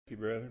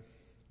brethren.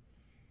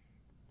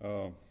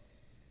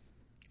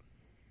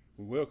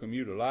 We welcome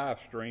you to live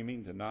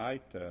streaming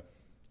tonight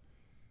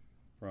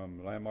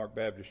from Landmark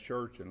Baptist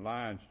Church in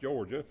Lyons,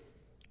 Georgia.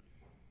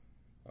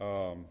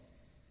 Our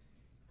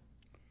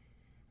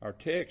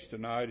text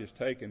tonight is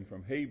taken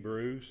from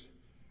Hebrews,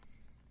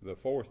 the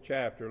 4th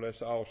chapter.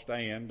 Let's all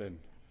stand and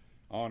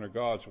honor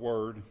God's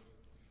Word.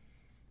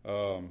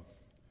 I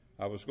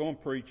was going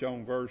to preach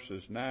on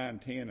verses 9,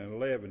 10, and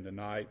 11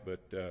 tonight,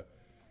 but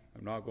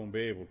I'm not going to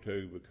be able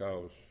to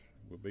because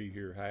we'll be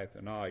here half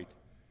the night.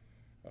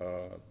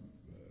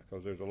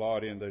 Because there's a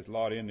lot in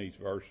these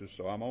verses,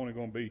 so I'm only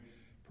going to be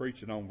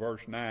preaching on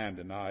verse 9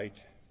 tonight.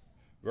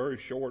 Very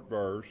short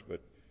verse,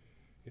 but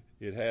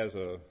it has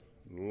a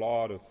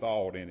lot of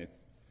thought in it.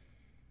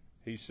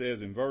 He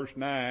says in verse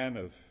 9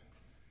 of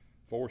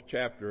 4th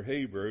chapter of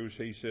Hebrews,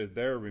 he says,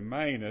 "There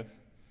remaineth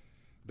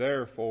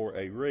therefore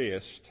a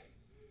rest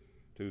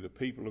to the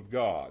people of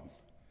God."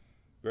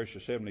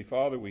 Gracious Heavenly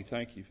Father, we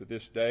thank you for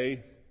this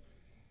day.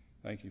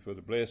 Thank you for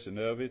the blessing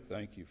of it.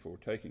 Thank you for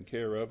taking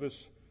care of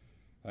us.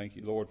 Thank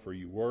you, Lord, for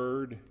your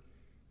word.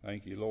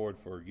 Thank you, Lord,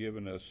 for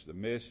giving us the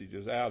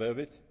messages out of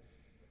it.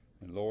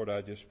 And Lord,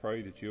 I just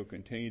pray that you'll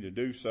continue to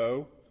do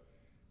so.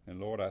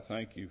 And Lord, I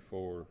thank you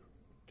for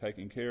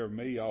taking care of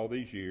me all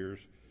these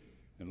years.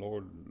 And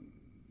Lord,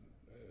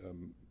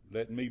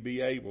 letting me be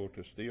able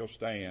to still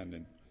stand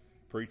and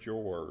preach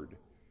your word.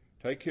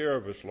 Take care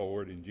of us,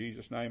 Lord. In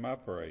Jesus' name I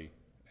pray.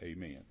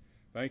 Amen.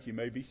 Thank you. You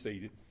may be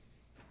seated.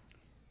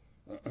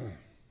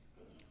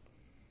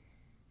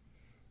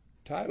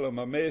 Title of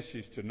my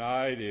message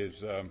tonight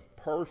is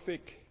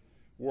Perfect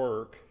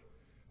Work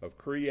of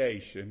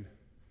Creation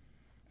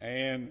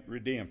and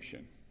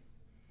Redemption.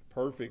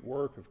 Perfect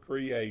work of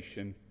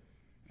creation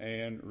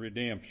and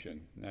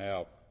redemption.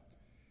 Now,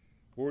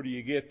 where do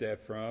you get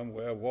that from?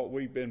 Well, what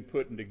we've been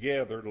putting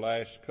together the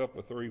last couple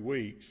of 3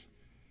 weeks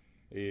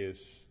is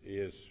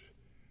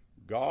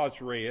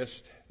God's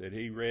rest, that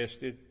he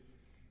rested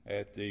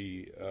at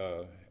the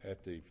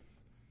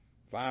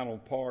final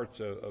parts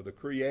of the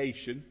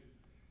creation.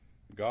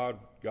 God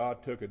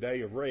took a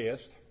day of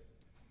rest,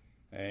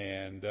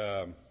 and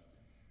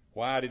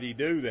why did he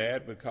do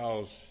that?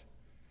 Because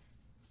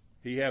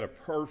he had a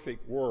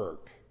perfect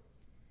work,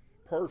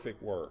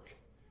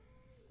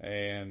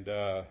 and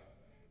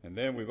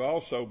then we've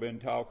also been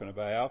talking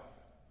about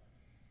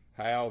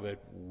how that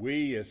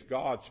we as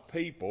God's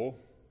people,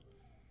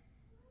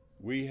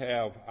 we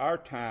have our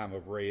time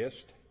of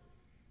rest,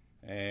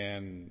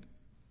 and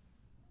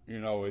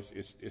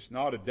it's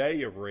not a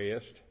day of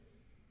rest.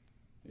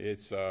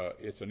 It's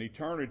an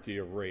eternity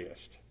of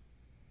rest.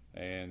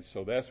 And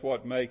so that's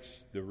what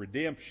makes the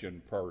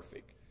redemption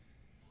perfect.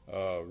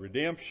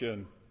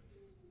 Redemption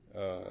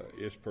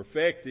is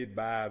perfected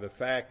by the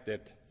fact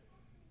that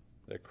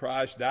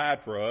Christ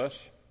died for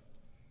us,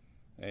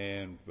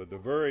 and for the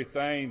very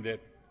thing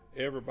that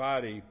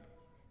everybody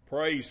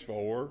prays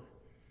for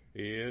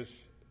is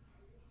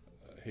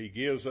he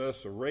gives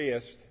us a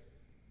rest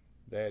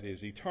that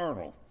is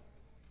eternal.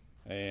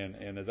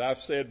 And as I've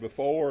said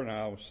before, and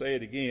I'll say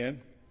it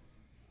again,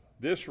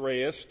 this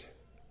rest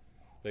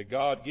that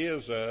God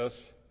gives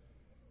us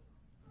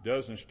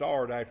doesn't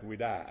start after we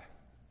die.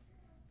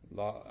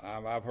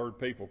 I've heard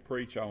people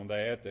preach on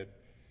that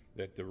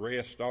the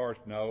rest starts.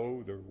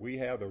 No, we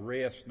have the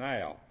rest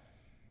now.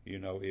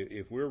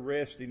 If we're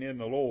resting in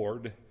the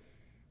Lord,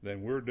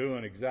 then we're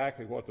doing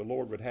exactly what the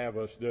Lord would have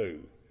us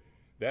do.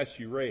 That's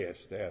your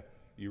rest.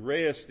 Your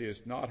rest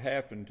is not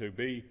having to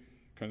be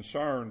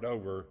concerned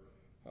over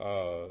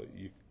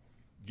your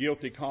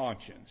guilty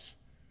conscience,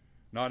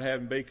 not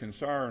having to be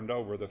concerned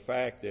over the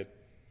fact that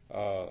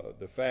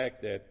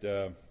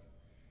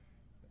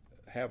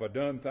have I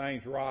done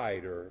things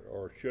right,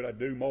 or should I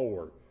do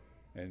more,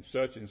 and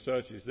such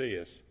as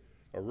this.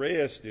 A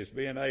rest is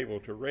being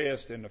able to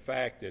rest in the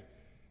fact that,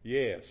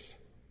 yes,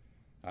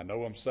 I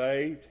know I'm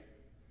saved.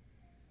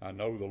 I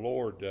know the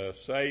Lord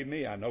saved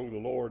me. I know the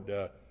Lord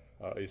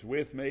is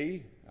with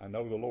me. I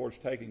know the Lord's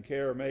taking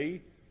care of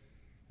me.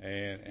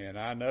 And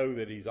I know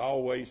that he's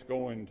always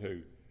going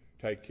to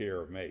take care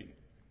of me.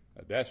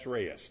 That's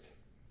rest.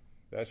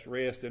 That's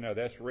rest in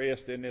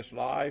this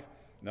life.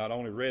 Not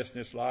only rest in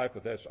this life,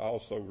 but that's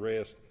also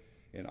rest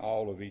in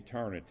all of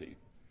eternity.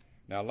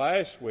 Now,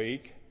 last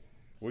week,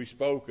 we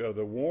spoke of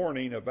the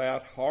warning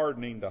about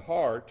hardening the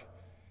heart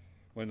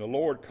when the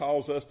Lord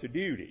calls us to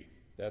duty.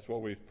 That's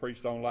what we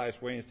preached on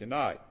last Wednesday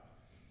night.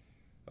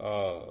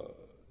 A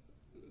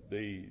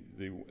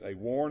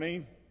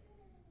warning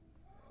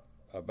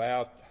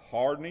about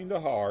hardening the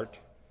heart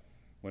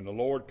when the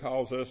Lord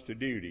calls us to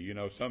duty.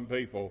 Some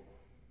people,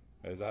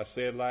 as I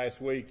said last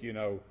week,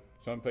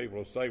 some people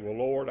will say, "Well,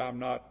 Lord, I'm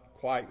not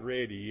quite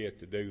ready yet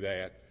to do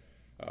that.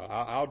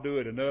 I'll do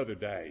it another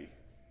day."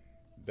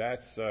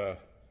 That's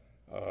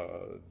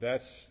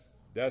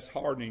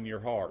hardening your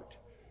heart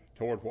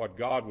toward what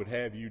God would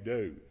have you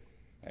do.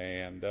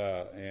 And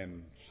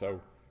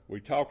so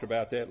we talked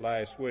about that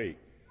last week.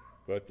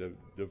 But the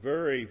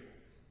very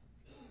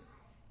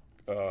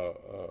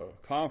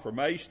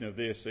confirmation of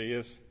this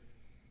is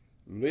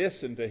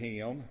listen to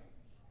him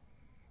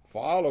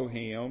follow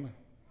him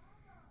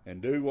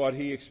and do what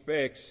he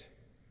expects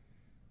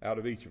out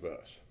of each of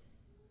us.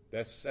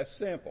 That's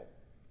simple.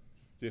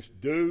 Just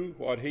do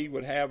what he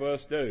would have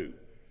us do.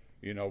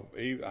 You know,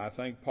 I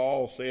think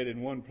Paul said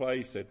in one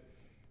place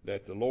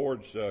that the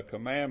Lord's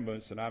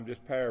commandments, and I'm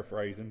just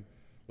paraphrasing,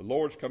 the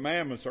Lord's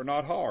commandments are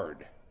not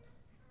hard.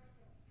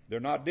 They're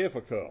not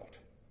difficult.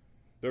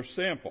 They're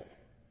simple.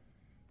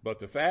 But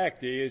the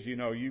fact is, you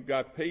know, you've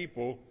got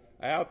people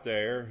out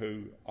there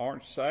who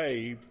aren't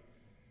saved,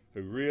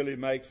 who really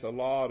makes a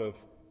lot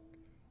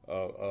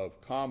of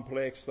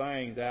complex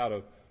things out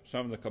of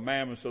some of the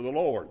commandments of the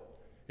Lord.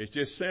 It's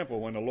just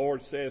simple. When the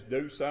Lord says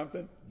do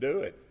something, do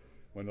it.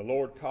 When the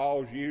Lord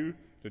calls you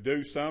to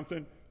do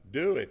something,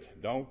 do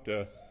it.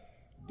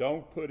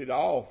 Don't put it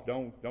off.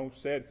 Don't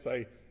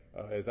say,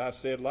 as I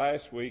said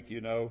last week,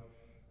 you know,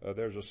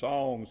 there's a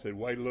song that said,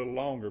 wait a little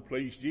longer,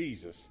 please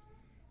Jesus.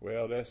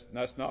 Well,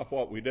 that's not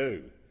what we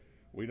do.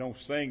 We don't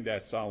sing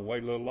that song,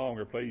 wait a little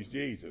longer, please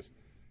Jesus.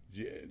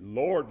 The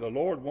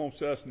Lord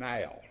wants us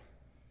now.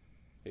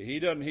 He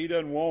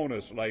doesn't want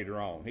us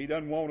later on. He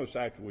doesn't want us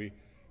after we,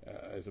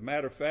 as a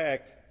matter of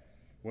fact,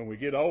 when we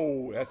get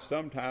old, that's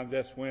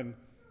when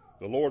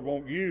the Lord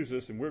won't use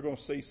us, and we're going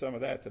to see some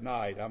of that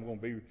tonight. I'm going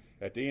to be,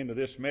 at the end of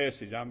this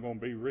message, I'm going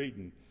to be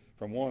reading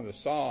from one of the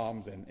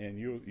Psalms, and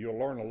you'll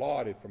learn a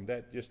lot from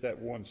just that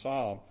one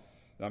Psalm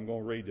that I'm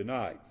going to read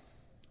tonight.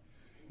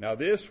 Now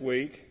this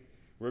week,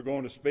 we're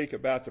going to speak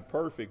about the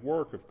perfect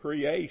work of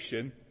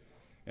creation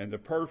and the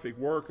perfect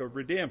work of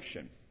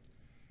redemption.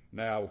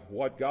 Now,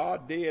 what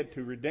God did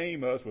to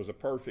redeem us was a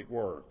perfect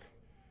work.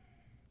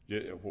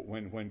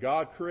 When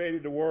God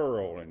created the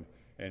world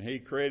and he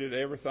created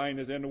everything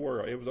that's in the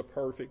world, it was a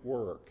perfect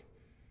work.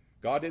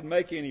 God didn't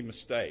make any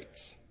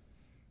mistakes.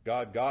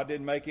 God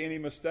didn't make any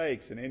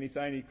mistakes in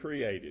anything he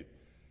created.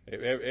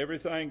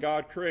 Everything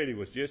God created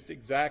was just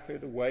exactly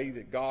the way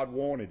that God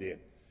wanted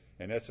it.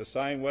 And that's the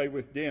same way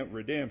with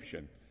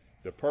redemption.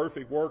 The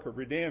perfect work of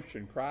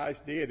redemption,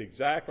 Christ did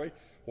exactly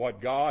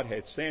what God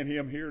had sent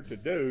him here to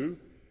do.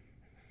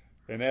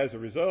 And as a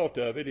result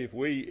of it, if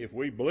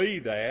we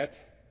believe that,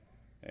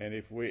 and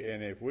if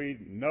we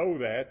know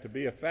that to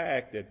be a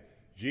fact that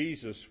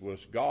Jesus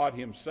was God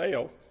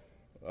himself,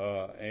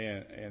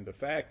 and the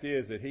fact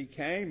is that he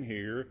came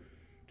here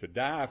to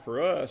die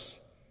for us,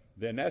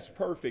 then that's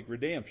perfect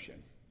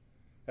redemption.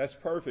 That's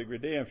perfect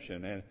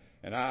redemption.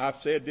 And I've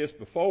said this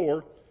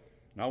before,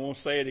 and I want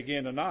to say it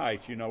again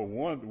tonight. You know,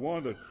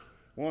 one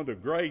of the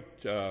great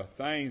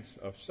things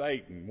of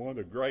Satan, one of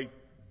the great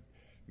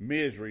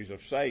miseries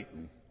of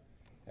Satan,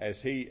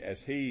 as he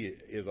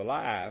is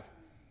alive,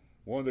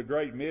 one of the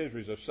great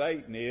miseries of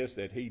Satan is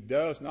that he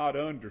does not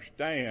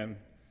understand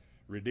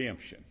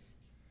redemption.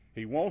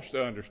 He wants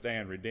to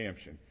understand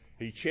redemption.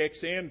 He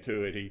checks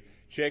into it. He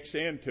checks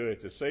into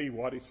it to see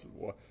what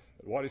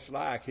it's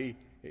like.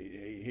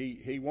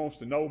 He wants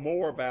to know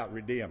more about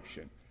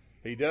redemption.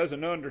 He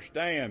doesn't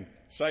understand.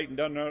 Satan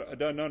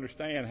doesn't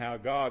understand how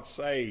God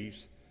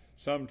saves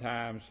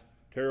sometimes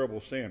terrible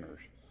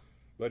sinners,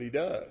 but he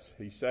does.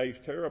 He saves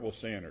terrible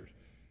sinners.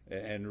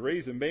 And the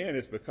reason being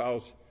is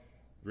because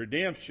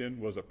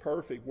redemption was a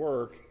perfect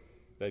work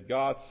that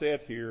God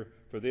set here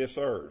for this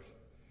earth.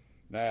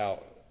 Now,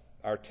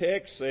 our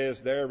text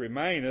says, there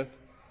remaineth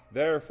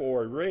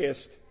therefore a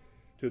rest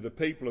to the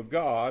people of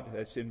God.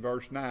 That's in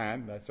verse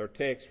 9. That's our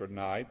text for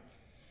tonight.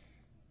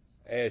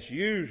 As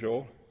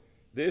usual,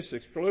 this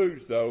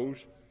excludes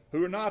those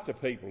who are not the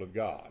people of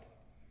God.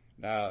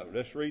 Now,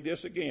 let's read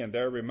this again.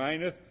 There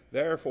remaineth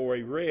therefore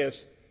a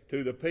rest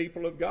to the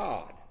people of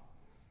God.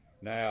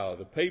 Now,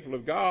 the people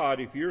of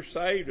God, if you're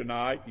saved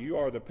tonight, you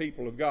are the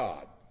people of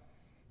God.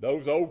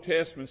 Those Old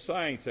Testament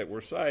saints that were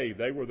saved,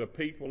 they were the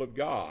people of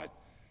God.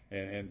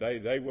 And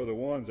they were the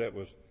ones that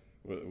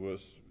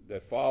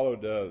that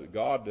followed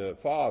God the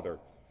Father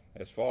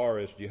as far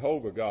as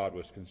Jehovah God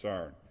was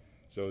concerned.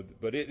 So,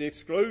 but it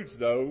excludes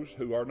those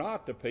who are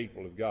not the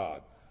people of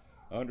God.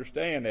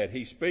 Understand that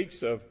he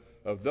speaks of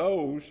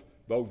those,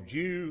 both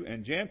Jew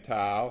and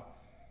Gentile,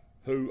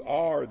 who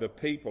are the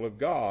people of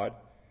God.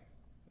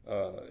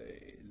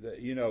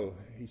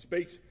 He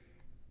speaks.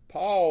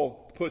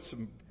 Paul puts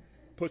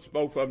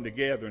both of them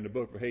together in the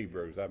book of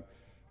Hebrews. I'm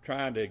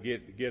trying to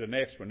get an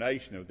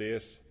explanation of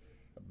this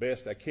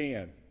best I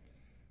can.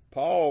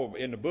 Paul,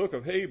 in the book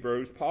of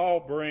Hebrews, Paul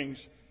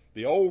brings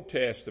the Old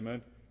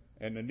Testament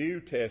and the New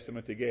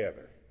Testament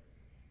together.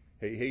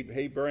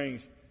 He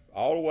brings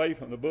all the way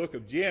from the book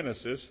of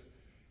Genesis.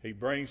 He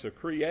brings the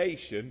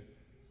creation,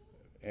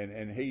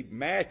 and he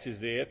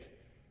matches it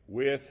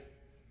with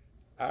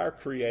our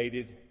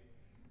created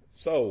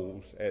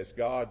souls, as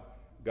God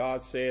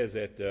says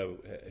that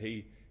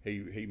he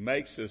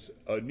makes us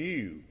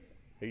anew.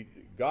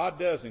 God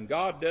doesn't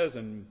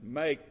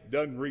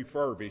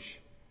refurbish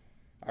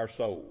our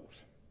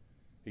souls.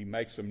 He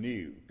makes them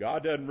new.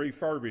 God doesn't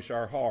refurbish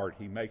our heart.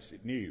 He makes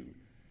it new.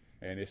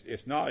 And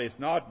it's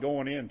not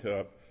going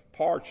into a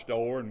part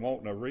store and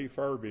wanting a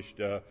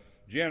refurbished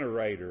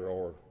generator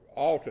or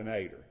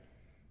alternator,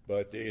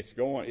 but it's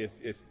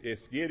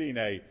getting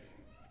a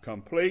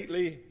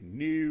completely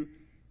new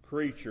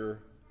creature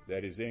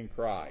that is in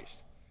Christ.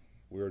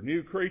 We're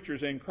new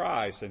creatures in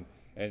Christ,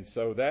 and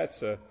so that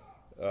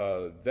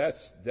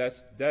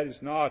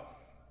is not,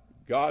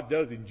 God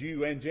doesn't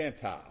Jew and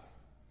Gentile.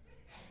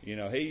 You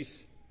know,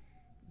 these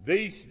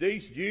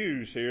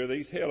Jews here,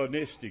 these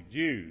Hellenistic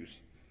Jews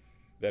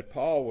that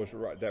Paul was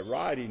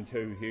writing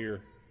to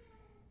here,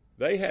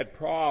 they had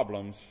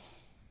problems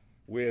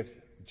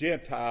with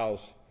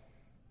Gentiles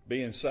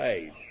being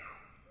saved.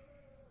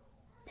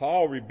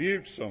 Paul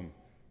rebukes them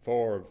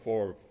for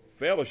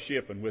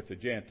fellowshipping with the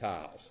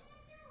Gentiles.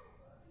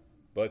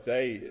 But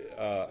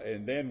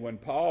and then when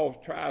Paul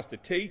tries to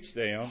teach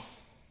them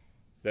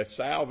that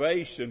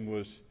salvation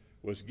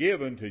was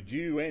given to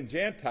Jew and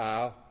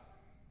Gentile,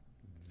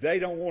 they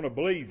don't want to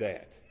believe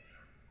that.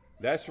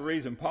 That's the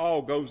reason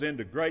Paul goes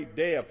into great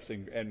depths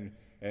and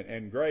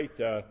great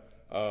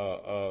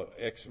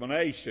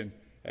explanation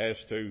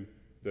as to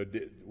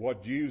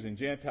what Jews and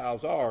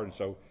Gentiles are. And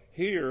so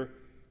here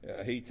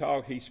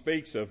he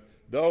speaks of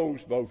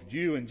those, both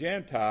Jew and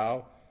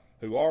Gentile,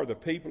 who are the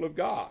people of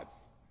God,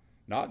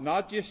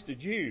 not just the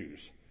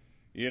Jews.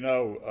 You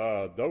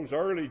know, those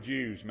early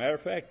Jews. Matter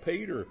of fact,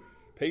 Peter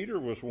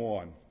was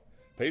one.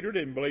 Peter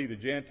didn't believe the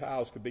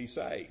Gentiles could be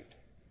saved.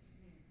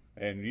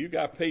 And you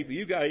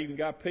even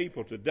got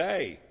people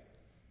today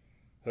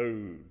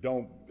who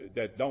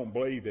don't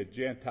believe that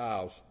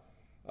Gentiles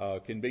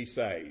can be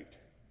saved.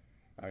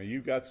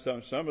 You've got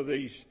some of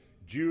these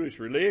Jewish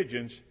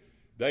religions.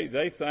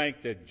 They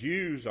think that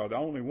Jews are the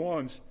only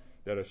ones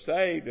that are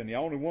saved and the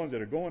only ones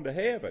that are going to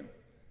heaven.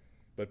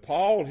 But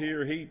Paul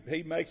here,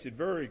 he makes it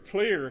very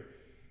clear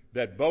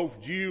that both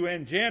Jew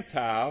and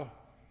Gentile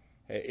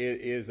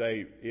is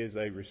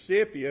a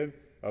recipient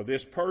of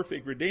this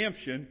perfect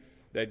redemption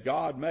that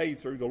God made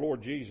through the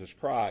Lord Jesus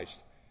Christ,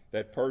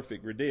 that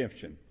perfect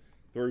redemption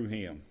through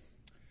him.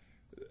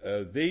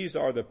 These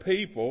are the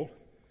people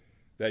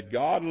that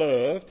God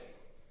loved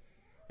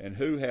and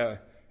who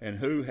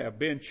have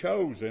been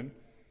chosen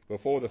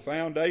before the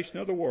foundation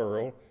of the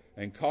world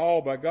and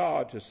called by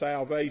God to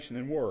salvation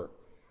and work.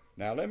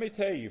 Now let me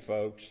tell you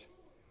folks,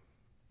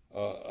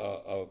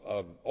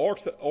 an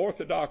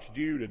Orthodox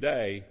Jew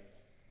today,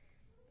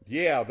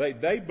 yeah,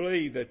 they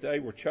believe that they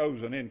were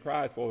chosen in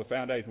Christ for the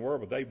foundation of the world,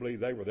 but they believe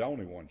they were the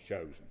only ones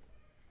chosen.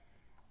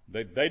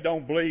 They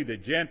don't believe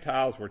that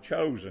Gentiles were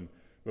chosen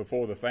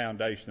before the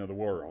foundation of the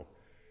world.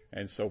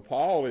 And so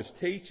Paul is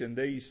teaching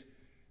these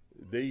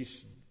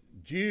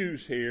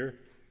Jews here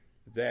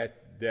that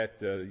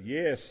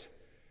yes,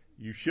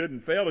 you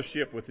shouldn't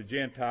fellowship with the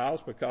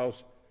Gentiles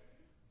because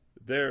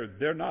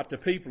they're not the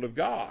people of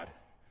God.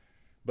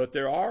 But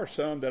there are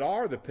some that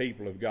are the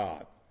people of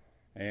God.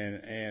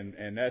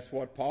 And that's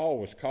what Paul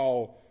was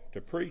called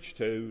to preach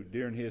to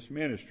during his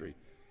ministry.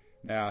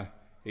 Now,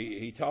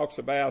 he talks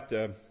about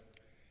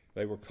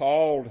they were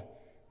called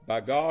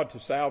by God to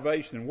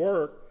salvation and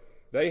work.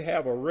 They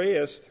have a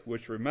rest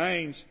which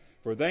remains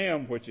for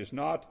them, which is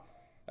not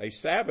a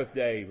Sabbath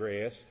day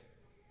rest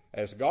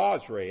as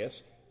God's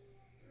rest.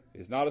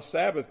 It's not a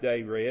Sabbath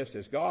day rest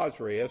as God's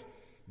rest,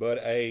 but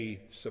a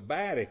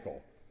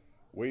sabbatical.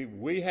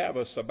 We have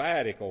a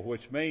sabbatical,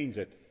 which means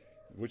that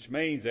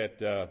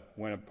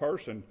when a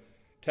person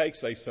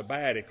takes a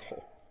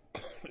sabbatical,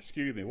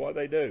 excuse me, what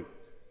do?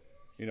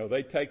 You know,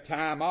 they take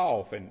time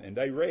off and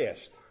they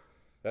rest.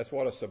 That's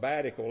what a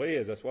sabbatical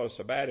is. That's what a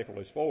sabbatical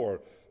is for.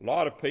 A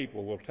lot of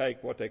people will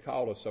take what they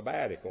call a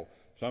sabbatical.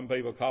 Some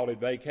people call it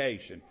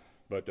vacation,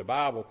 but the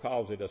Bible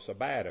calls it a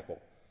sabbatical.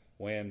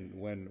 When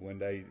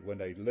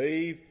they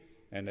leave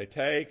and they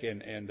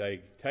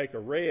take a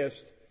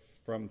rest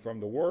from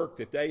the work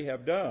that they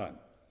have done.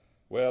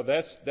 Well,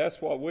 that's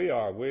what we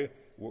are.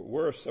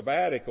 We're a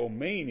sabbatical,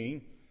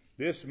 meaning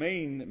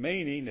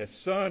that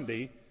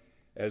Sunday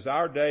as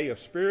our day of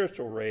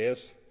spiritual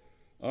rest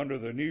under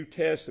the New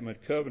Testament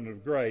covenant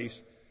of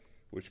grace,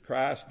 which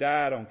Christ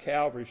died on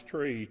Calvary's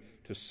tree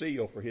to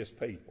seal for his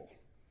people.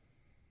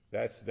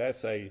 That's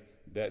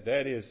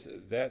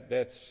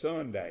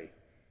Sunday.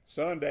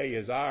 Sunday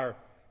is our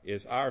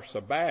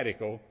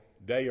sabbatical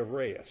day of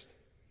rest.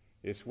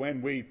 It's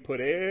when we put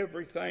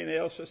everything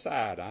else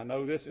aside. I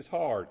know this is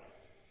hard.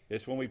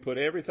 It's when we put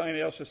everything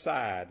else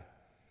aside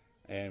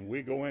and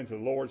we go into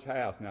the Lord's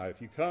house. Now,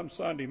 if you come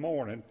Sunday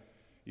morning,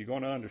 you're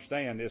going to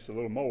understand this a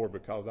little more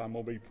because I'm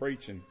going to be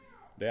preaching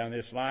down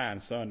this line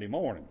Sunday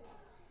morning.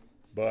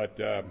 But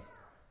the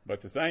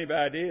thing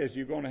about it is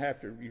you're going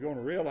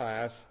to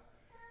realize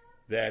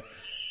that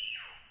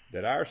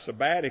our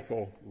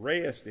sabbatical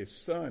rest is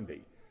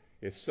Sunday.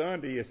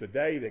 Sunday is the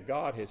day that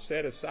God has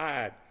set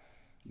aside,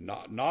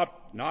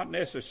 not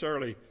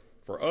necessarily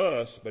for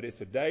us, but it's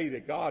a day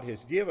that God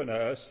has given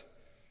us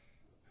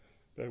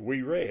that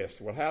we rest.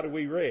 Well, how do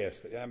we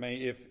rest? I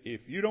mean,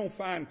 if you don't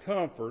find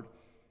comfort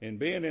in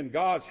being in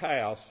God's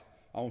house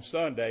on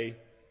Sunday,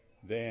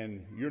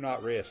 then you're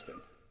not resting.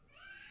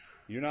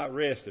 You're not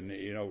resting.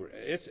 You know,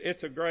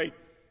 it's a great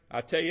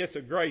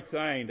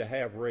thing to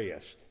have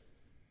rest.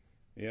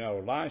 You know,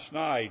 last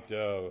night,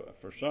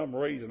 for some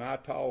reason I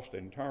tossed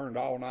and turned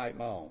all night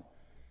long.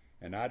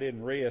 And I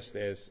didn't rest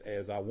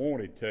as I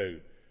wanted to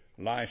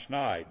last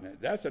night.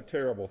 That's a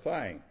terrible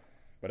thing.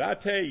 But I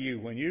tell you,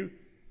 when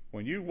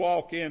you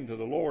walk into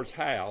the Lord's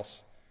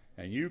house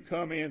and you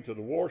come into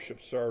the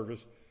worship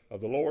service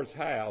of the Lord's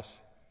house,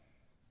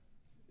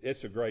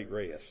 it's a great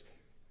rest.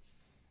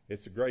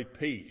 It's a great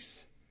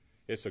peace.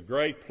 It's a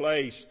great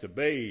place to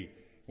be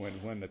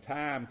when the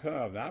time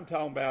comes. Now, I'm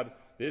talking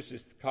about, this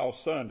is called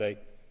Sunday,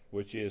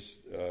 which is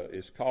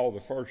called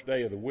the first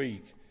day of the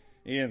week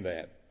in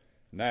that.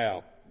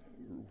 Now,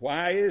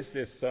 why is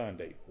this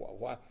Sunday?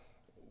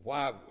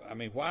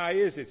 Why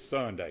is it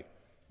Sunday?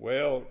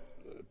 Well,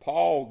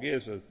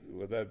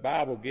 the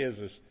Bible gives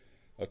us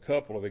a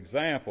couple of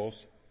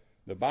examples.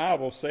 The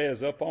Bible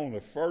says up on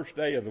the first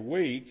day of the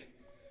week,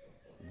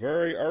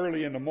 very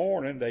early in the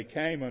morning, they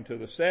came unto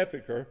the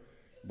sepulchre,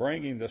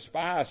 bringing the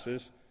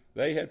spices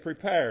they had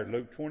prepared.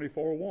 Luke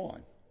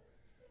 24:1.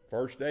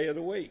 First day of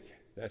the week.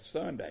 That's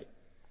Sunday.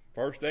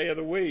 First day of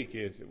the week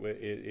is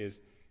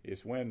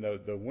when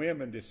the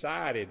women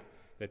decided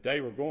that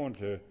they were going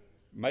to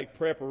make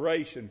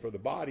preparation for the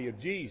body of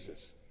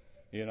Jesus.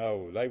 You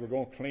know, they were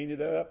going to clean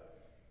it up.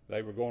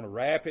 They were going to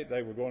wrap it.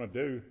 They were going to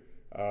do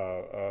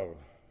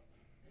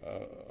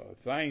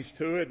things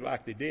to it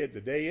like they did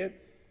the dead.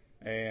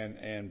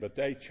 But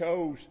they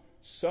chose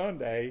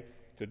Sunday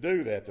to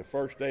do that, the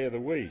first day of the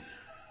week.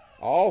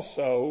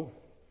 Also,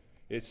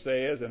 it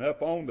says, and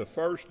up on the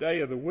first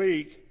day of the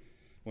week,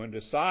 when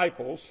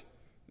disciples,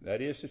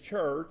 that is the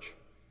church,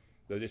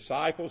 the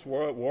disciples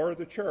were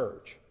the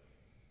church.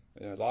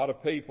 And a lot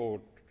of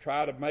people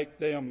try to make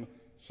them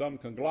some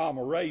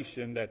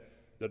conglomeration that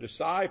the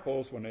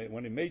disciples, when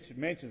he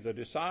mentions the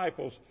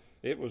disciples,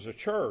 it was a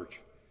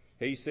church.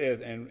 He says,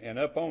 and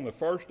up on the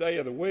first day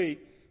of the week,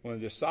 when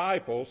the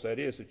disciples, that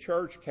is the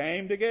church,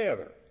 came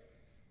together.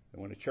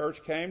 And when the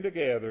church came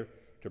together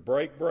to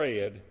break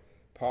bread,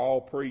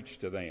 Paul preached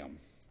to them.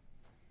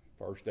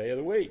 First day of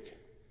the week.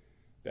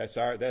 That's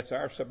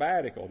our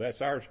sabbatical.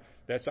 That's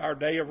our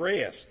day of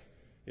rest.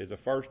 Is the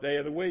first day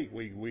of the week.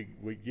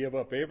 We give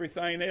up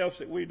everything else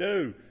that we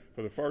do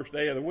for the first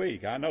day of the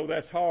week. I know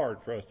that's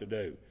hard for us to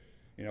do.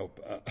 You know,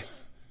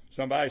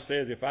 somebody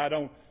says if I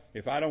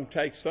don't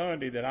take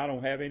Sunday, then I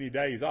don't have any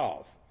days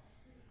off.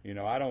 You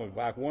know, I don't,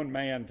 like one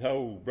man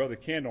told Brother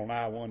Kendall and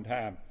I one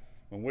time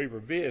when we were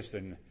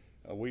visiting,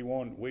 he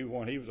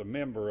was a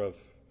member of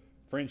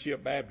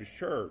Friendship Baptist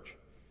Church,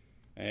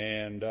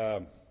 and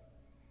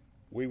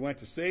we went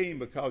to see him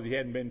because he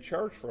hadn't been in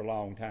church for a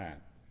long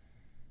time.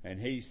 And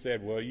he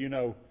said, well, you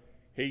know,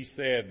 he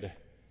said,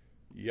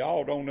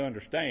 y'all don't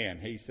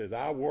understand. He says,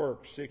 I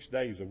work 6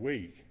 days a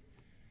week.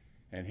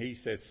 And he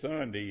says,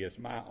 Sunday is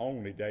my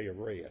only day of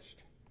rest.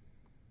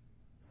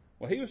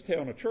 Well, he was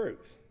telling the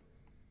truth.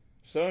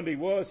 Sunday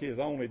was his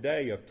only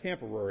day of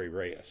temporary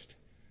rest.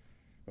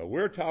 But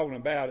we're talking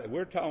about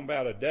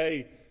a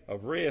day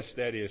of rest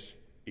that is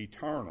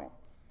eternal.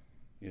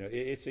 You know,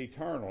 it's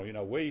eternal. You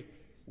know,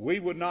 we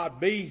would not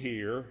be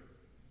here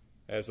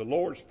as the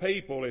Lord's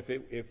people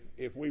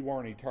if we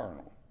weren't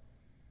eternal.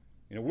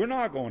 You know, we're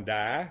not going to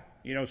die.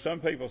 You know,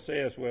 some people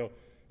says, well,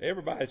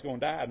 everybody's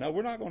going to die. No,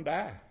 we're not going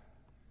to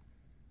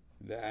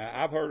die.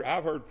 I've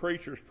heard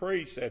preachers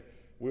preach that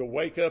we'll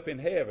wake up in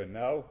heaven.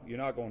 No, you're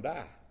not going to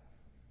die.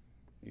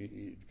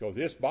 Because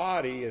this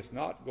body is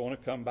not going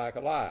to come back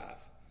alive.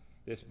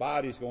 This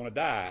body is going to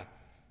die,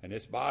 and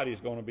this body is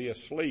going to be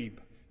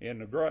asleep in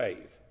the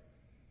grave.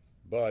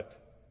 But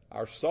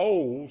our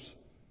souls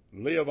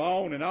live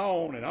on and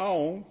on and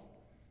on,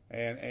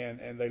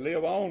 and they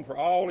live on for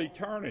all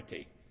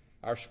eternity.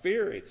 Our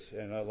spirits,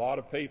 and a lot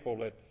of people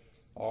that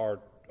are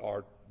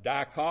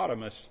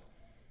dichotomous,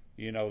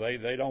 you know,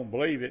 they don't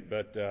believe it,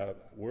 but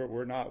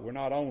we're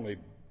not only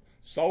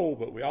soul,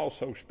 but we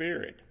also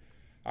spirit.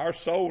 Our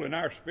soul and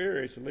our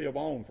spirits live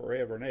on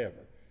forever and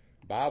ever.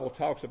 The Bible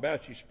talks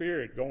about your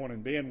spirit going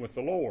and being with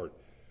the Lord.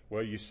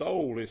 Well, your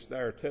soul is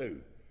there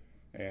too.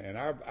 And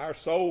our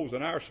souls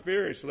and our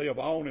spirits live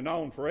on and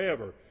on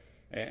forever.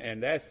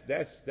 And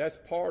that's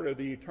part of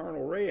the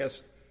eternal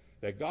rest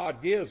that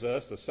God gives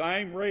us, the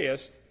same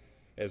rest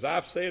as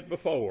I've said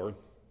before,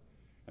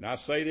 and I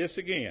say this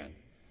again.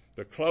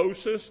 The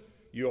closest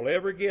you'll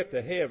ever get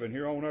to heaven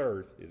here on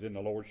earth is in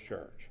the Lord's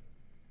church.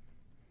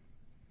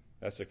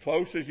 That's the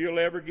closest you'll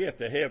ever get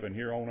to heaven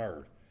here on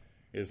earth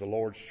is the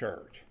Lord's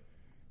church.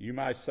 You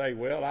might say,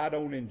 well, I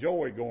don't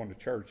enjoy going to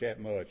church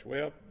that much.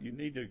 Well, you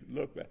need to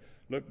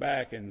look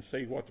back and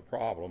see what the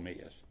problem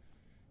is.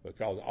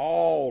 Because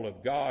all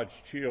of God's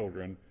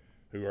children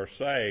who are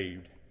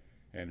saved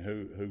and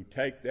who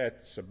take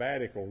that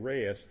sabbatical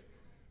rest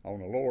on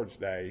the Lord's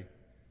day,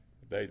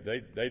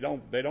 they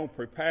don't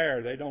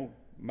prepare, they don't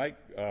make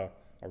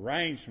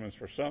arrangements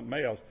for something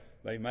else.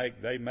 They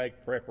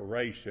make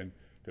preparation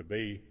to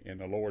be in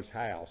the Lord's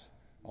house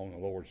on the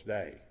Lord's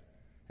day.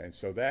 And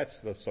so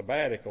that's the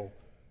sabbatical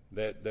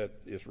that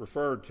is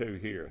referred to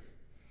here.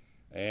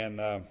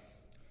 And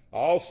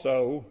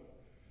also,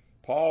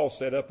 Paul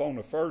said, up on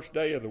the first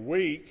day of the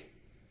week,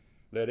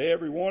 let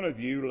every one of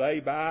you lay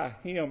by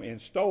him in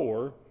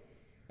store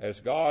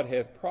as God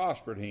hath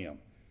prospered him.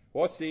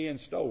 What's the in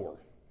store?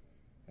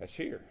 That's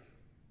here.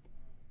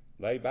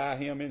 lay by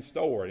him and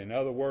store it. In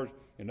other words,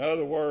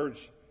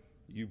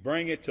 you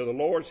bring it to the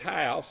Lord's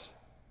house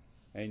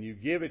and you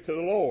give it to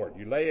the Lord.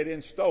 You lay it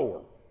in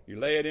store. You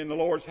lay it in the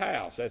Lord's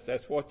house.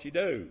 That's what you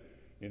do.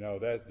 You know,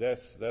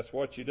 that's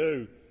what you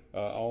do,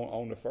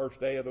 on the first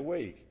day of the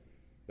week.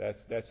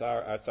 That's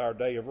our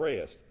day of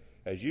rest.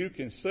 As you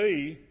can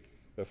see,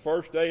 the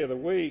first day of the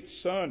week,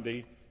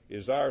 Sunday,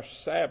 is our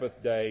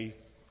Sabbath day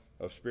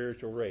of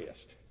spiritual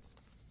rest.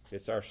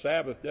 It's our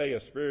Sabbath day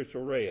of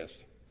spiritual rest.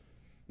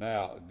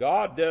 Now,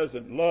 God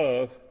doesn't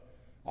love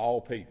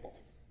all people.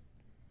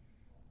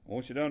 I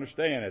want you to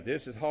understand that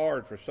this is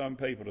hard for some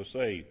people to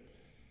see.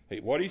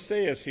 What he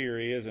says here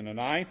is, in the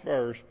 9th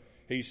verse,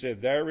 he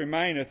said, there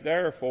remaineth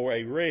therefore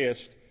a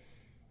rest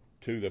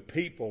to the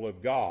people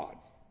of God.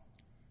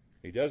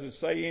 He doesn't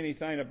say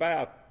anything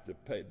about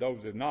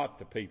those that are not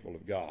the people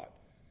of God.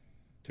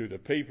 To the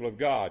people of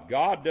God.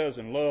 God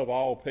doesn't love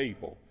all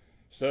people,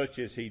 such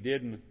as he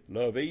didn't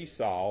love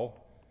Esau,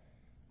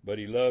 but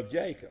he loved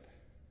Jacob.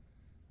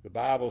 The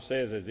Bible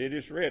says, as it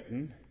is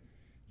written,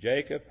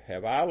 Jacob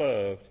have I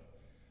loved,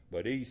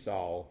 but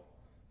Esau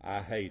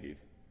I hated.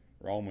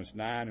 Romans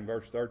 9 and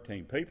verse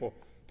 13. People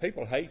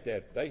hate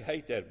that. They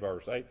hate that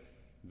verse.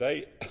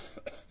 They'll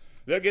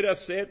get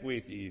upset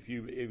with you if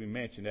you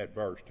mention that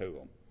verse to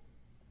them,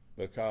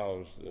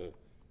 because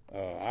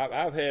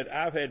I've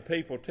had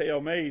people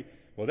tell me,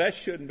 well, that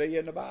shouldn't be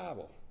in the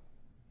Bible.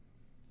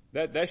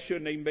 That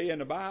shouldn't even be in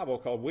the Bible,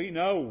 because we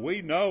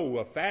know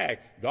a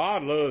fact.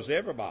 God loves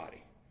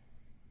everybody.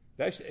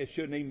 It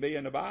shouldn't even be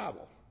in the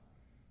Bible.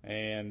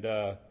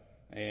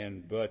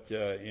 But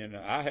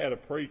I had a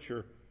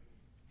preacher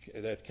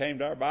that came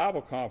to our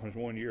Bible conference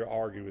one year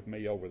argue with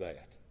me over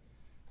that,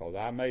 because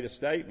I made a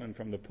statement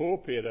from the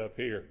pulpit up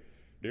here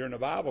during the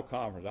Bible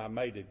conference. I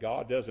made that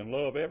God doesn't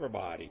love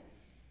everybody,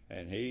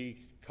 and he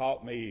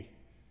caught me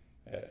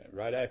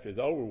right after it's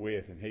over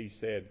with, and he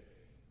said,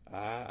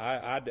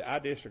 I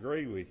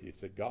disagree with you. He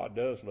said, God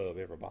does love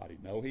everybody.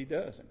 No, he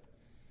doesn't.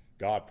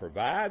 God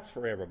provides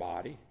for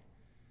everybody.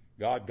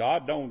 God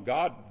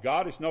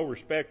is no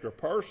respecter of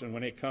person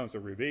when it comes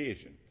to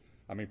provision.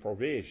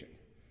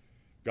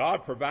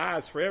 God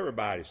provides for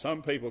everybody.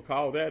 Some people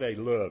call that a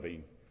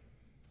loving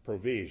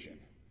provision.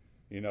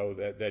 You know,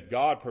 that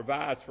God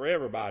provides for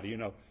everybody. You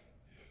know,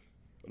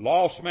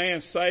 lost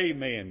man, saved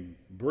man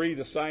breathe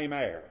the same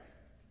air.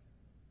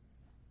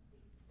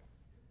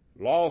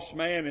 Lost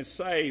man and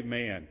saved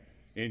man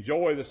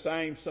enjoy the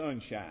same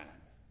sunshine.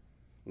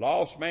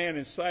 Lost man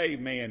and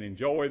saved man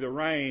enjoy the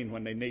rain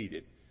when they need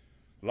it.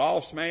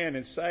 Lost man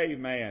and saved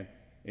man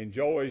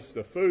enjoys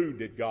the food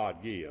that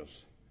God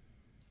gives.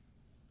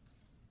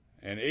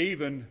 And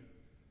even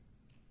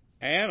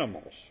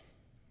animals,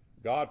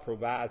 God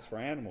provides for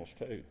animals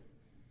too.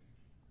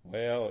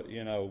 Well,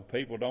 you know,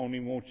 people don't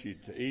even want you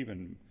to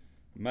even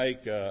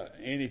make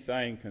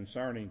anything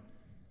concerning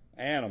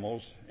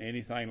animals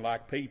anything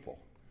like people.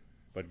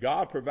 But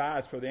God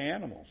provides for the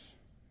animals.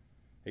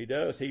 He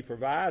does. He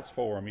provides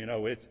for them. You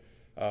know,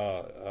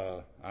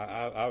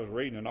 I was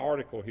reading an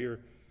article here a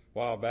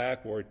while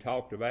back where it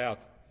talked about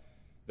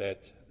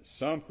that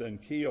something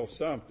kills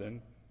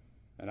something,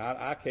 and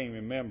I can't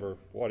remember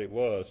what it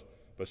was,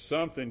 but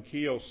something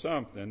kills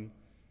something,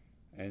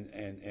 and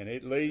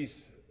it leaves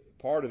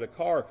part of the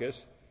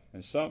carcass,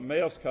 and something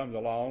else comes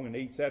along and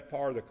eats that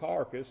part of the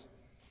carcass,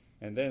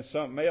 and then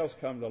something else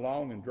comes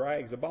along and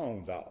drags the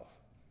bones off.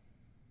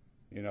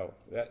 You know,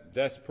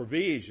 that's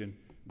provision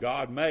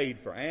God made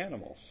for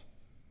animals.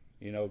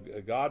 You know,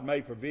 God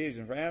made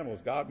provision for animals.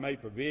 God made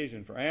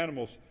provision for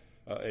animals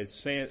in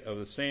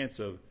the sense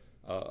of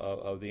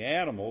the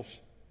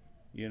animals,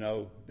 you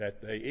know,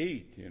 that they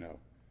eat. You know,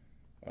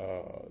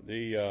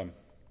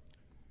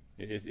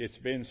 it's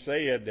been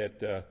said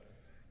that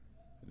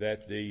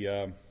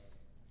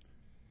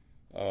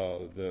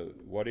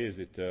what is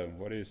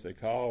they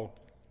call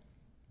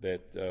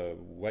that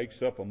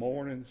wakes up a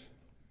mornings,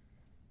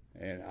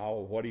 and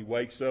all what he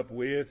wakes up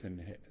with,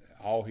 and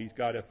all he's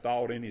got a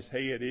thought in his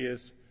head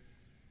is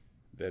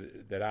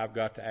that I've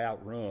got to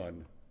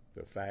outrun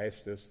the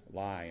fastest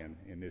lion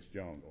in this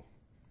jungle.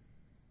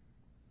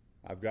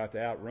 I've got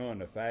to outrun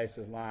the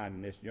fastest lion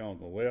in this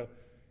jungle. Well,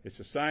 it's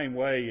the same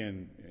way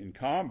in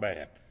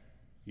combat.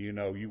 You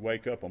know, you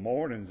wake up a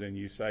mornings and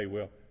you say,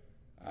 well,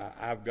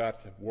 I've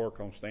got to work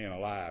on staying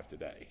alive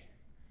today,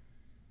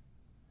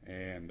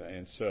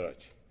 and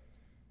such,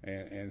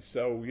 and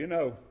so, you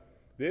know,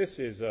 this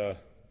is the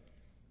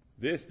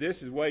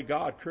way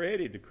God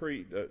created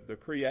the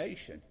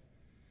creation.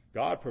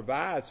 God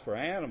provides for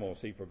animals.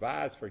 He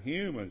provides for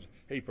humans.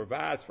 He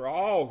provides for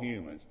all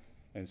humans.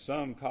 And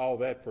some call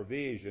that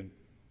provision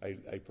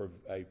a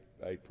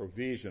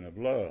provision of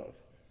love.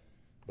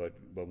 But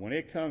when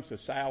it comes to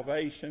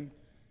salvation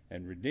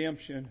and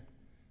redemption,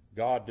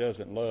 God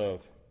doesn't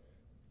love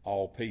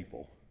all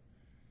people.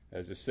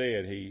 As I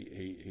said,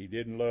 he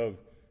didn't love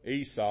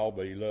Esau,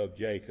 but he loved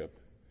Jacob.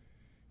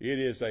 It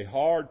is a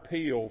hard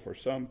pill for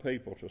some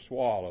people to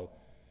swallow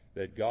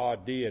that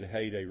God did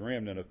hate a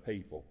remnant of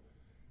people.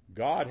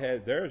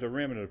 There's a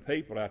remnant of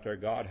people out there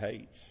God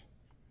hates.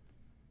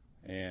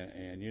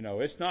 And you know,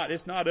 it's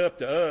not up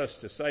to us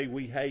to say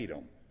we hate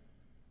them.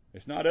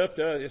 It's not up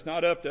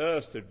to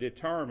us to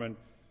determine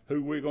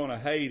who we're going to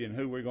hate and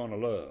who we're going to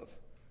love.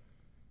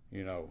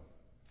 You know,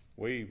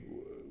 we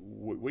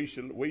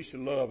should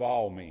love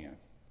all men.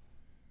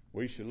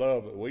 We should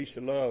love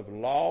the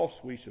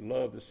lost. We should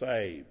love the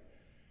saved.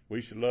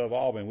 We should love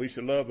all men. We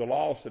should love the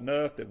lost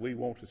enough that we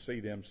want to see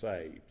them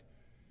saved.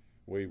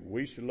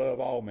 We should love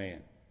all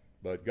men.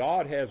 But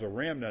God has a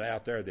remnant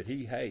out there that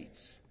He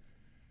hates.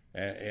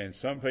 And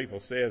some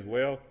people says,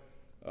 well,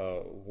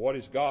 what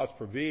is God's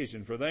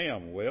provision for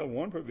them? Well,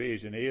 one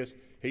provision is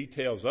He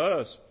tells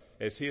us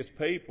as His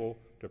people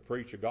to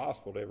preach a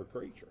gospel to every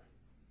creature.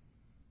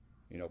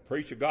 You know,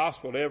 preach a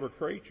gospel to every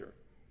creature.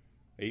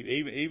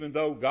 Even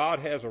though God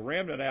has a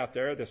remnant out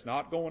there that's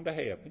not going to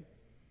heaven,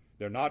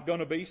 they're not going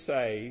to be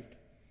saved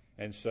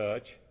and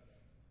such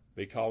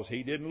because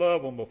He didn't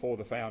love them before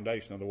the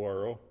foundation of the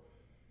world.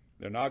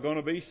 They're not going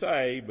to be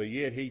saved, but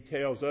yet He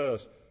tells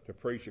us to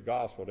preach a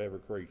gospel to every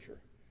creature.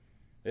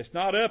 It's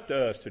not up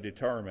to us to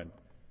determine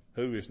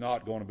who is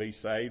not going to be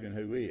saved and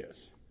who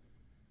is.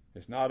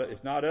 It's not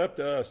up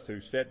to us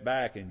to sit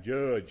back and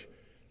judge.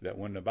 That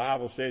when the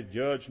Bible says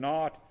judge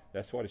not,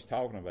 that's what it's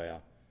talking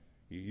about.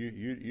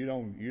 You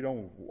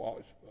don't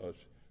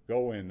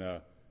go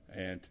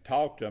and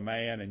talk to a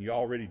man and you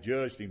already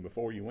judged him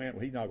before you went.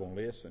 Well, he's not going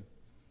to listen.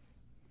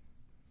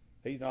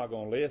 He's not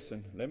going to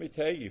listen. Let me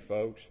tell you,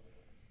 folks,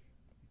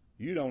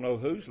 you don't know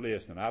who's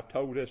listening. I've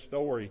told this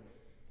story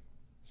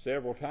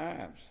several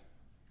times.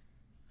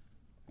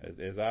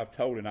 As I've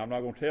told it, I'm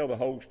not going to tell the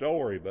whole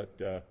story, but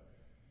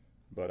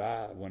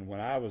when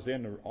I was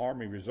in the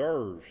Army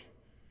Reserves,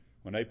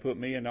 when they put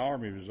me in the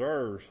Army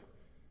Reserves,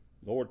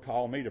 the Lord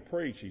called me to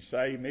preach. He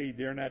saved me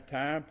during that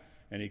time,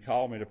 and He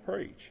called me to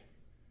preach.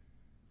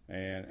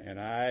 And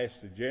I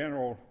asked the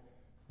general,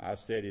 I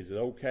said, is it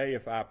okay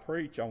if I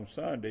preach on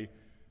Sunday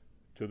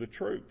to the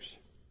troops?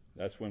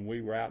 That's when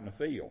we were out in the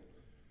field.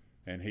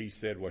 And he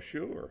said, well,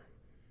 sure.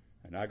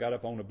 And I got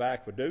up on the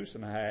back of a deuce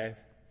and a half,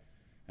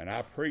 and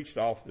I preached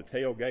off the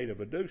tailgate of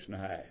a deuce and a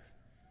half.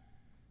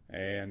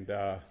 And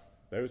there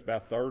was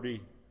about 30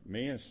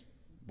 men,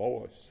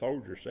 boys,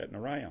 soldiers sitting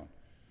around.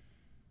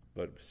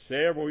 But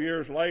several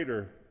years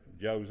later,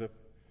 Joseph,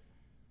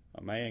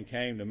 a man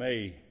came to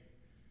me,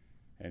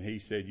 and he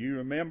said, you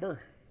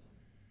remember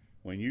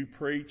when you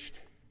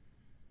preached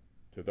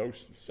to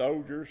those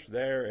soldiers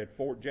there at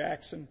Fort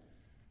Jackson?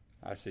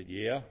 I said,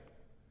 yeah.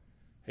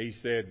 He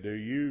said,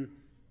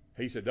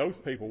 those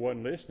people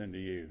wasn't listening to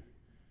you.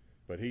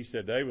 But he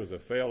said, there was a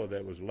fellow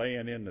that was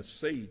laying in the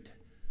seat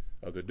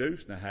of the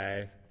deuce and a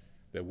half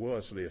that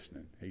was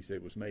listening. He said,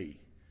 it was me.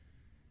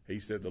 He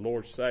said, the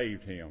Lord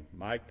saved him,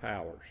 Mike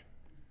Powers.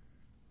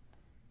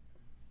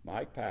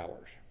 Mike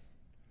Powers.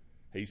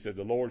 He said,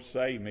 the Lord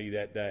saved me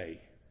that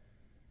day.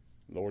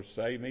 The Lord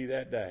saved me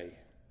that day.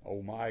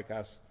 Oh, Mike,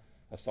 I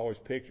saw his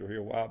picture here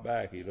a while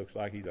back. He looks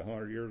like he's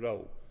 100 years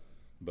old.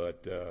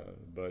 But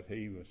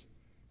he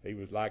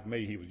was like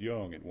me. He was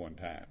young at one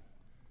time.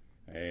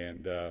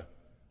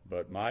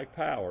 But Mike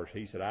Powers,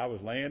 he said, I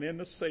was laying in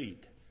the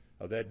seat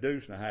of that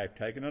deuce and a half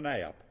taking a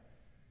nap.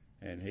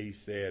 And he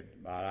said,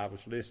 I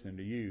was listening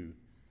to you.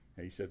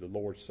 And he said, the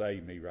Lord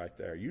saved me right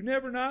there. You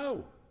never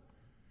know.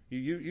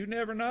 You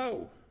never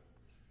know.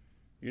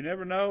 You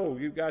never know.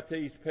 You've got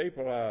these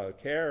people,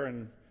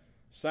 Karen,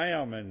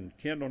 Sam, and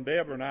Kendall and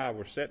Deborah and I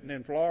were sitting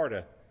in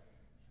Florida.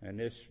 And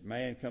this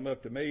man come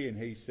up to me and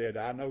he said,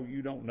 I know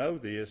you don't know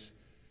this,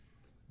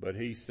 but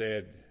he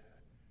said,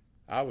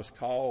 I was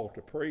called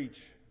to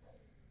preach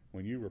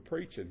when you were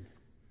preaching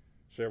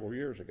several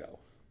years ago.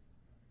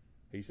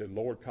 He said,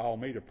 Lord called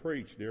me to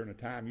preach during the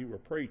time you were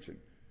preaching.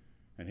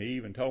 And he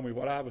even told me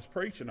what I was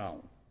preaching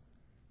on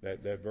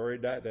that very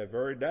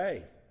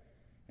day.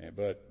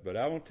 But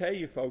I want to tell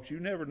you, folks, you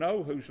never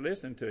know who's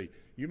listening to you.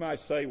 You might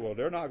say, well,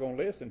 they're not going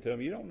to listen to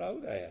me. You don't know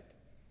that.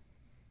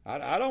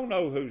 I don't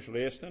know who's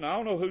listening. I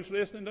don't know who's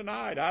listening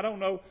tonight. I don't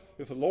know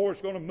if the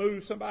Lord's going to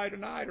move somebody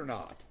tonight or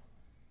not.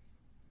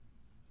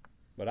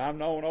 But I've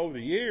known over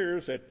the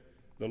years that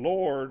the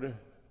Lord,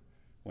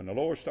 when the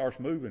Lord starts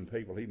moving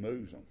people, He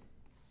moves them.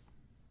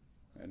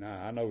 And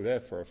I know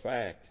that for a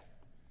fact.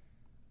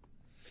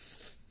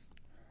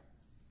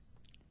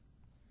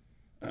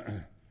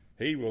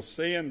 He will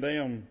send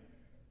them,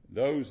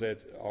 those that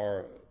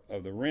are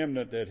of the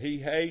remnant that He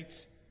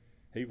hates,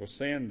 He will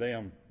send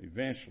them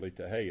eventually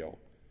to hell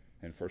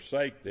and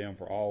forsake them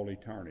for all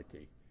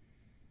eternity.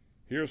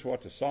 Here's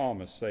what the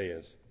psalmist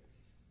says.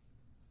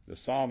 The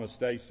psalmist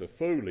states, the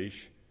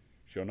foolish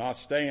shall not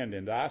stand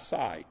in thy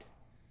sight.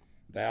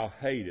 Thou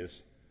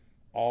hatest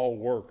all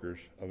workers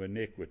of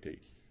iniquity.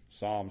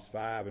 Psalms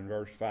 5 and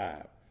verse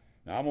 5.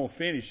 Now I'm going to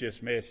finish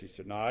this message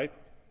tonight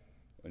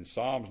in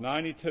Psalms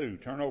 92.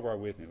 Turn over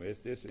with me.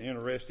 It's an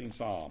interesting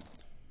psalm.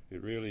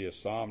 It really is.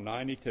 Psalm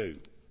 92.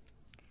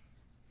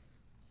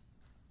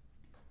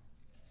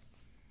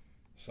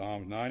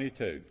 Psalms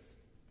 92.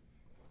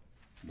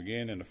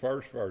 Begin in the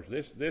first verse.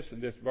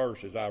 This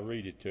verse, as I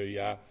read it to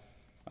you,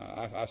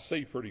 I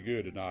see pretty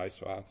good tonight,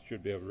 so I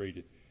should be able to read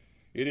it.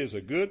 It is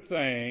a good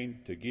thing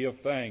to give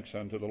thanks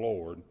unto the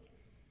Lord,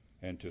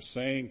 and to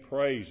sing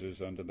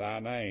praises unto thy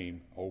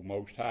name, O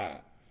Most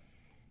High,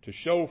 to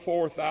show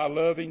forth thy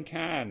loving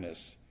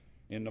kindness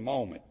in the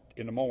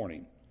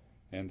morning,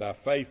 and thy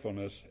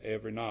faithfulness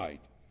every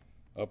night,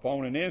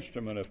 upon an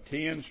instrument of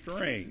 10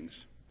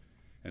 strings,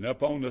 and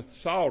upon the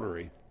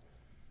psaltery,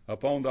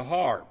 upon the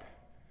harp,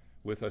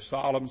 with a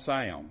solemn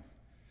sound.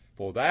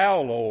 For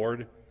thou,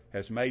 Lord,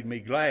 hast made me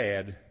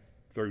glad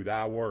through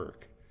thy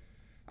work.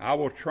 I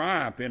will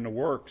triumph in the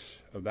works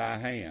of thy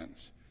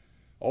hands.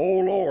 O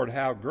Lord,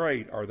 how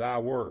great are thy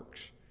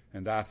works,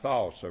 and thy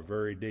thoughts are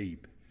very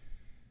deep.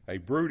 A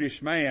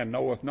brutish man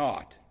knoweth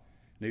not,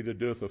 neither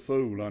doth a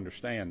fool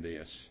understand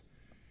this.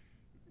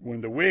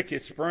 When the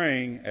wicked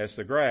spring as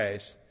the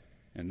grass,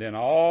 and then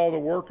all the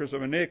workers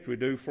of iniquity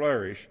do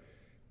flourish,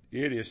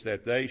 it is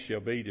that they shall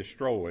be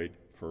destroyed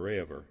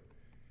forever.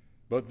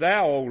 But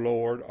thou, O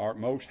Lord, art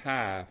most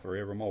high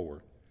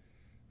forevermore.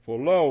 For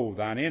lo,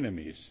 thine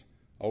enemies,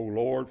 O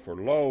Lord, for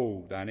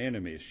lo, thine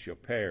enemies shall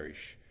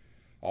perish.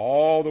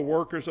 All the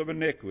workers of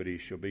iniquity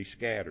shall be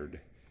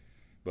scattered.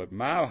 But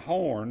my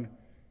horn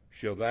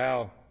shalt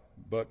thou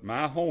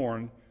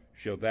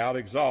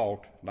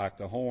exalt like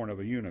the horn of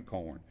a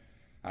unicorn.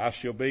 I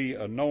shall be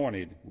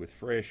anointed with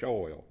fresh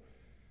oil.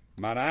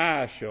 Mine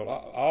eyes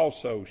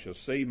shall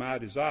see my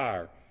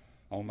desire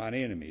on mine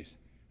enemies,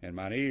 and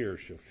mine ears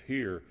shall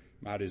hear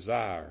my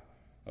desire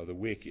of the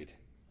wicked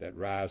that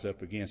rise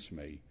up against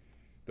me.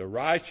 The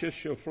righteous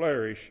shall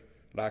flourish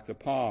like the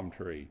palm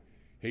tree.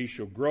 He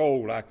shall grow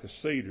like the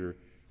cedar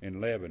in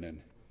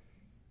Lebanon.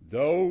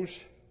 Those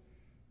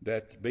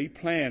that be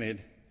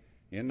planted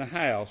in the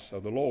house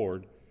of the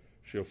Lord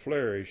shall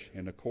flourish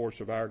in the courts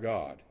of our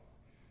God.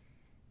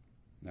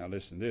 Now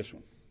listen to this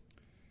one.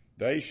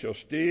 They shall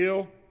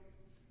still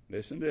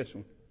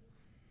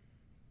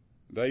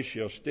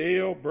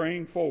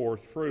bring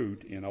forth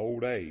fruit in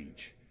old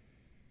age.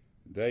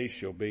 They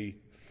shall be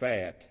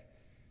fat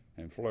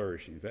and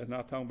flourishing. If that's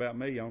not talking about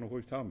me, I don't know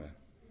what he's talking about.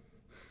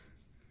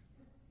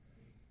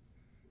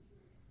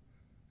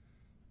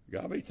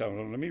 God be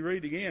talking. Let me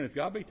read again. If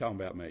God be talking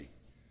about me,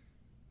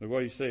 look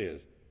what he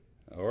says.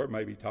 Or it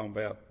may be talking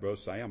about Brother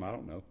Sam, I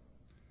don't know.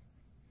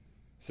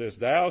 It says,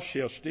 thou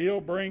shalt still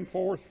bring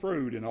forth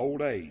fruit in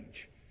old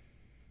age,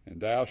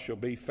 and thou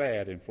shalt be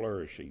fat and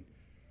flourishing,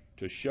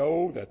 to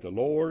show that the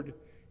Lord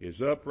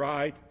is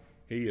upright.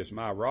 He is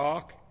my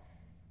rock,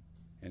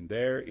 and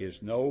there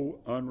is no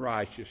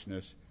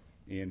unrighteousness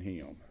in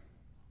him.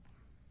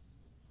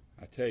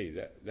 I tell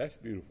you, that's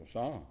a beautiful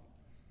psalm.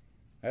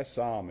 That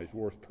psalm is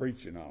worth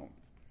preaching on.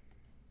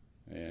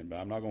 But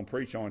I'm not going to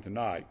preach on it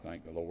tonight,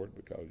 thank the Lord,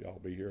 because y'all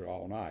be here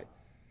all night.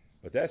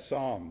 But that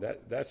psalm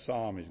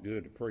is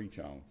good to preach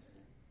on.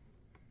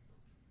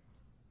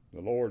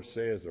 The Lord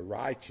says the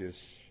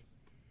righteous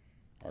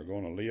are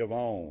going to live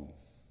on.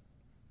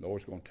 The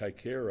Lord's going to take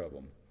care of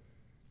them.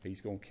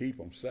 He's going to keep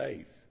them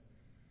safe.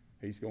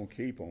 He's going to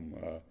keep them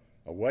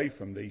away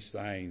from these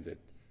things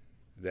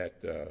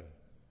that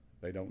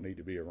they don't need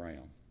to be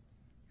around.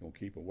 He's going to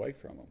keep away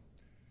from them.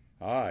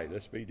 All right,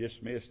 let's be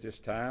dismissed this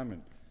time,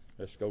 and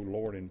let's go to the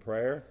Lord in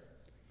prayer.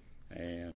 And